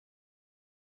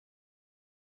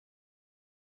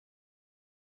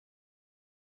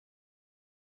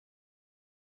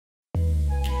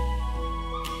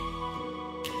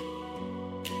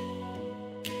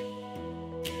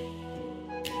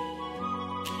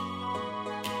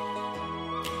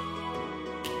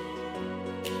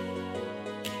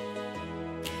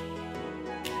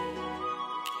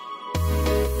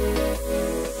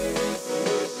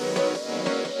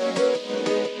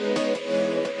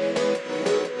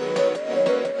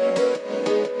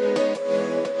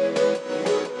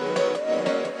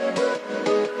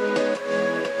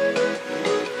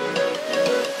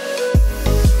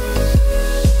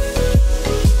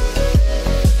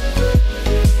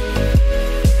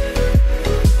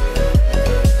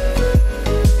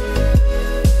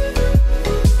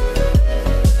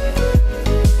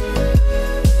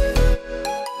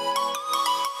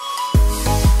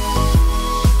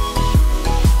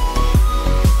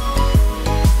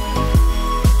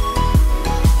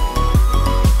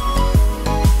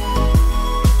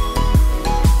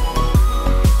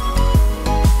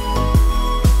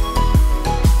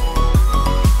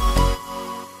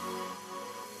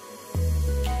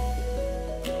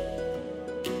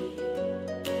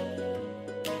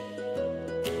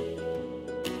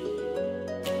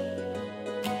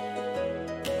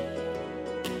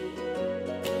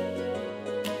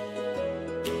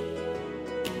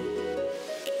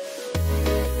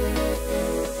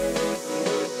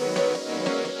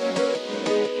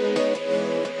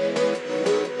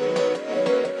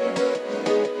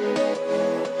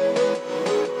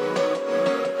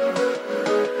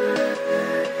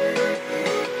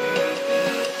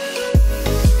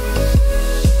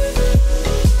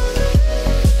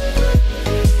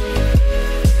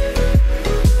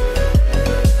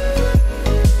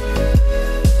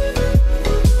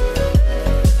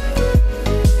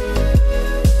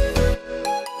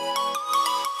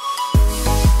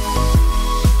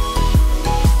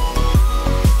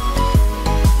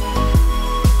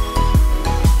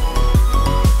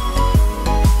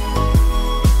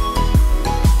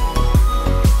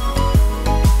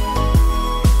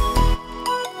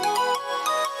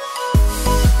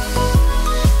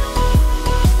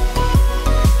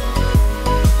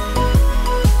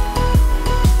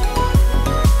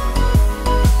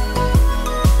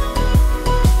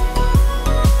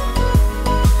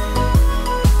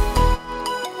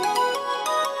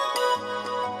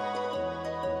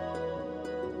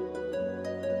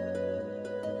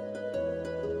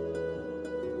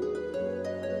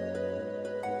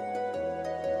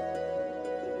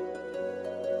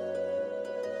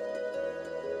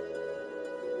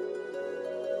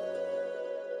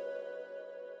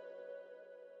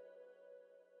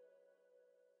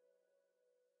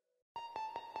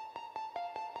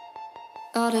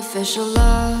Artificial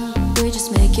love, we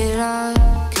just make it up,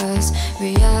 'cause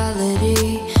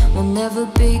reality will never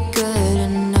be good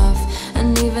enough.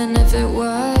 And even if it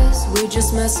was, we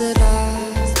just mess it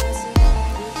up,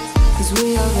 'cause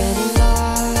we already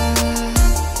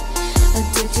lost,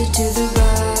 addicted to the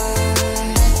rush.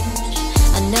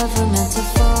 I never meant to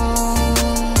fall.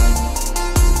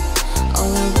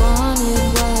 All I wanted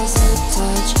was a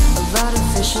touch of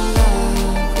artificial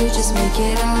love. We just make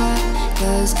it up,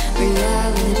 'cause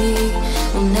reality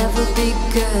will never be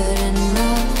good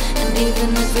enough. And even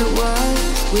if it was,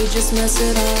 we just mess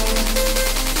it up.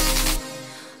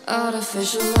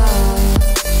 Artificial love.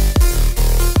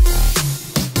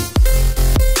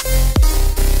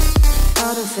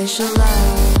 Artificial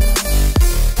love.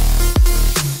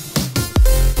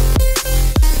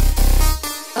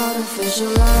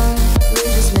 Artificial love. We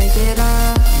just make it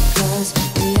up, 'cause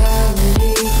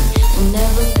reality will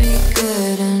never be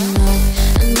good enough.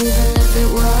 And even if it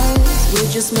was, we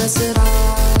just mess it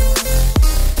up,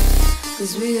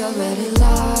 'cause we already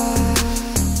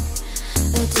lost,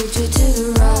 addicted to the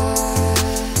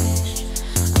rush.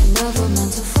 I never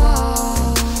meant to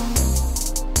fall.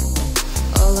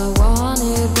 All I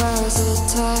wanted was a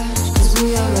touch, 'cause we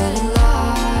already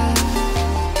lost,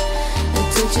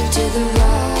 addicted to the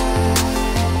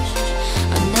rush.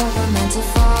 I never meant to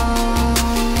fall.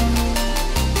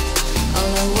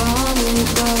 All I wanted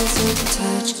was a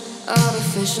touch,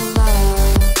 artificial love.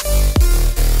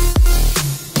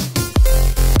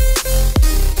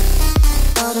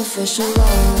 Artificial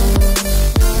love.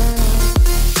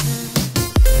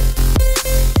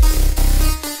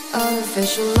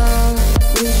 Artificial love.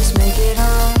 We just make it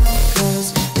up, 'cause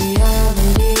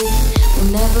reality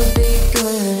will never be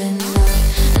good enough.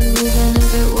 And even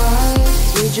if it was,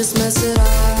 we just mess it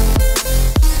up.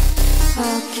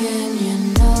 How can you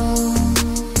know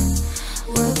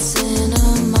what's in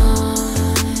our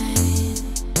mind,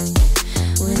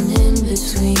 when in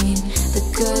between the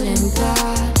good and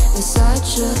bad there's such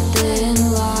a thin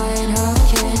line? How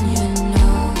can you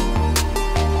know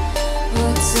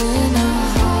what's in our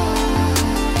heart,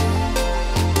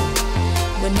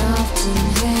 when often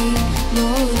hate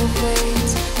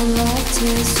motivates and love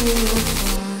tears you apart?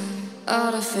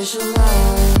 Artificial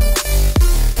love.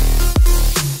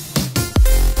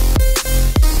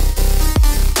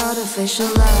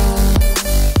 Artificial love.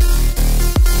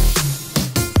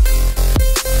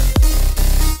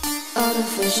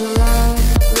 Artificial love.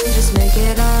 We just make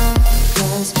it up,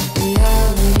 'cause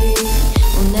reality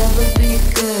will never be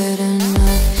good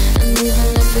enough. And even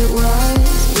if it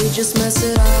was, we just mess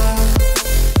it up.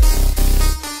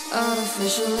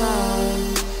 Artificial love.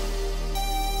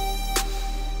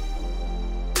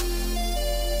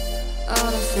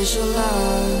 Artificial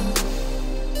love.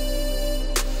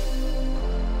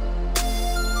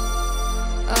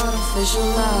 Artificial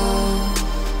love.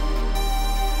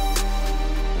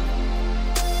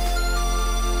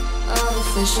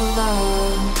 Artificial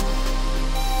love.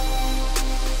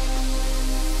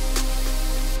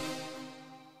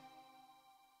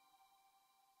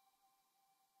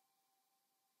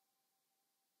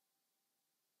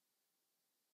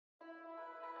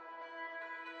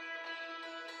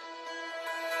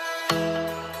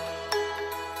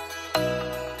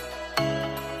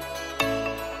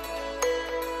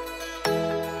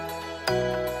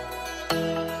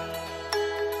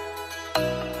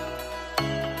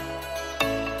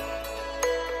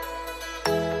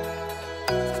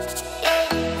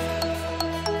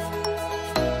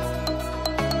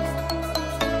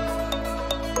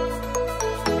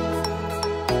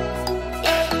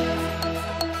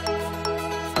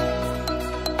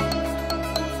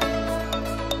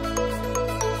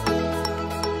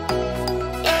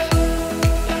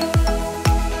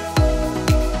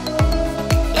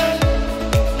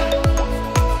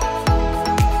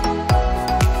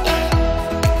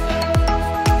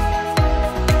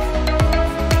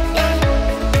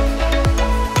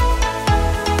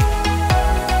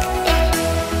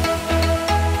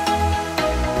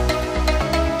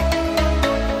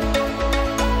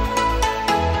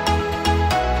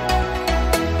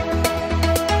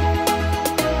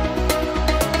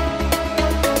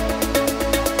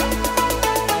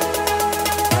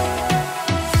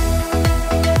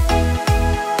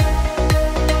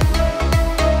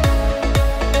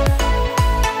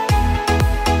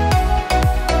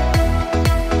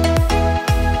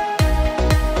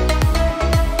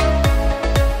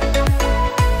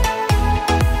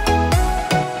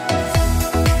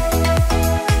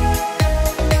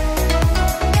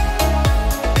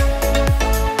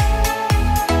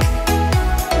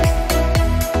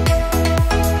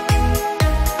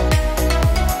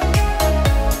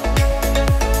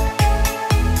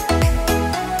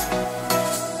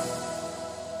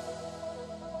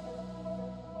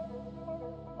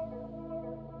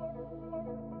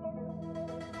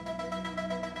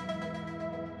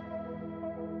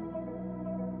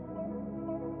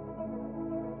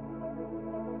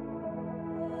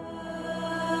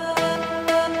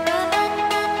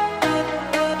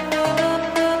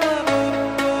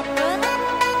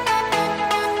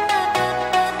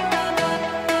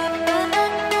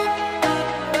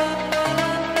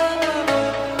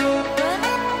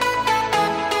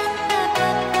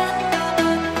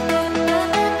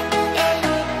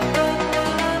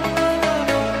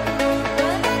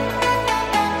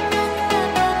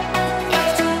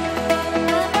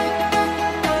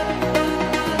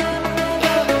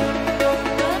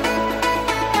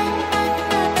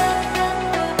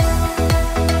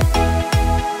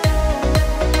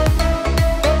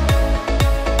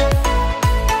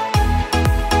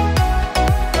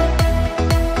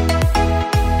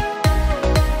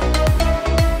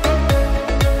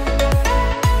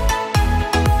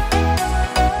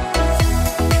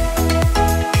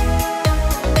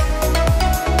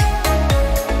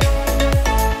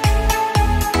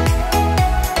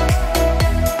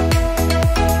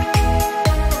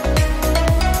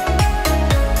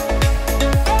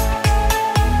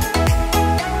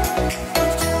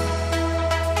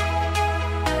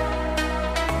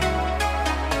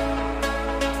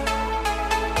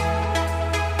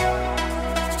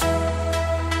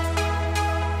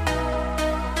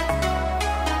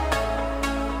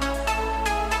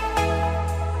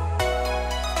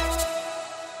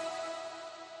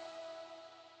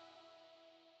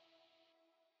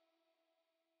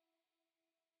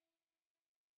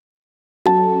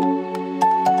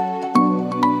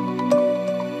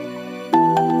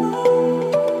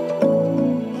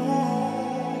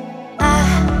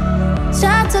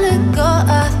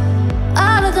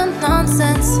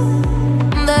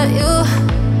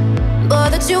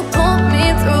 that you pulled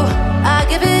me through. I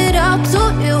give it up to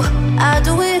you, I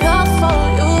do it all for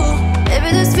you.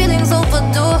 Maybe this feeling's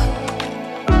overdue.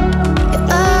 You're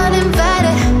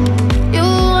uninvited, you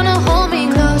wanna hold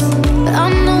me close, but I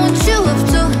know what you have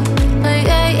to.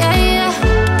 Yeah, yeah, yeah.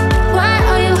 Why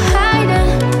are you hiding?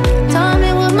 Tell me,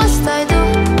 what must I do?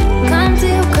 Come to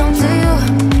you, come to you.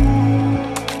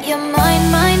 You're mine,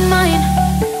 mine, mine.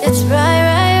 It's right,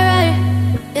 right, right.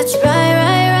 It's right,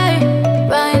 right, right,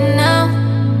 right now.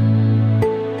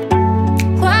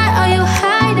 Why are you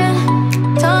hiding?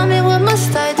 Tell me, what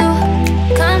must I do?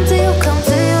 Come to you, come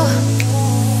to you.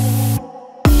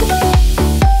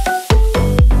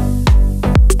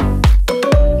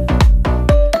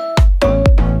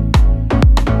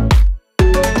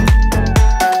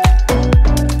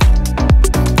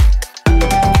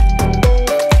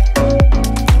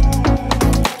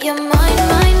 You're mine,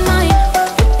 mine, mine.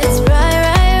 It's right,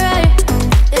 right, right.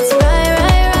 It's right,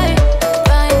 right, right,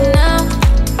 right now.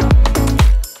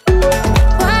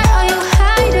 Why are you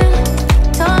hiding?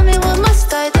 Tell me, what must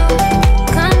I do?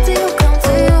 Come to you, come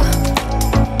to you.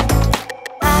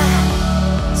 I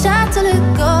try to let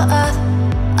go of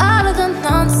all of the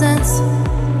nonsense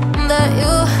that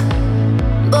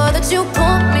you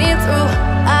pulled me through.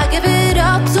 I give it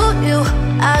up to you,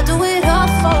 I do it all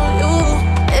for you.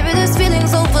 Maybe this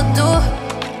feeling's overdue.